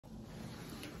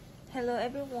Hello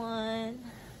everyone.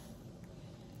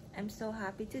 I'm so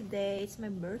happy today. It's my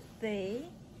birthday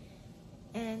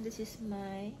and this is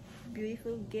my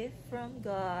beautiful gift from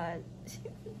God.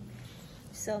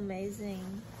 So amazing.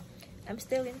 I'm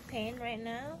still in pain right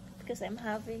now because I'm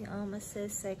having a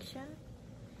C-section.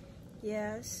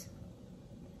 Yes,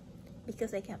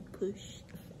 because I can't push.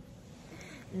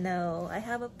 No, I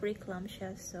have a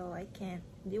preeclampsia, so I can't.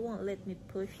 They won't let me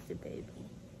push the baby.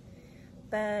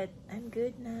 But I'm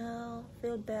good now,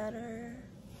 feel better.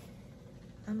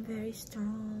 I'm very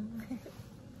strong.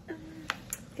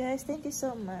 Guys, thank you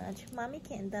so much. Mommy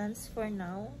can't dance for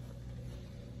now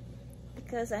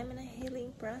because I'm in a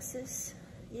healing process.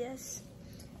 Yes,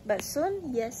 but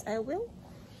soon, yes, I will.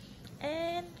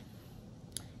 And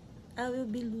I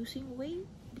will be losing weight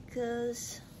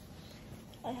because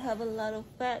I have a lot of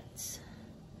fats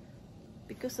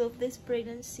because of this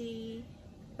pregnancy.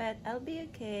 But I'll be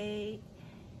okay.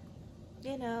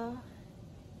 You know,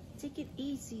 take it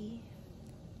easy.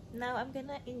 Now I'm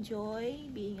gonna enjoy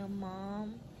being a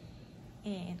mom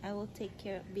and I will take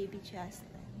care of baby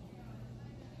Jazzlyn.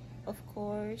 Of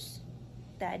course,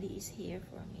 daddy is here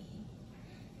for me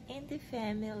and the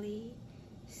family.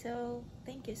 So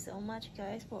thank you so much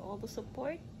guys for all the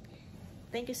support.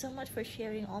 Thank you so much for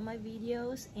sharing all my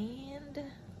videos and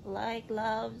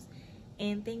loves,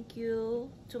 and thank you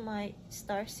to my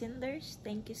star senders.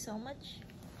 Thank you so much.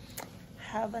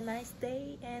 Have a nice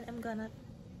day, and I'm gonna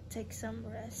take some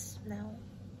rest now.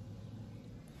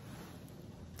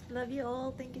 Love you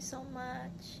all. Thank you so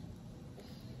much.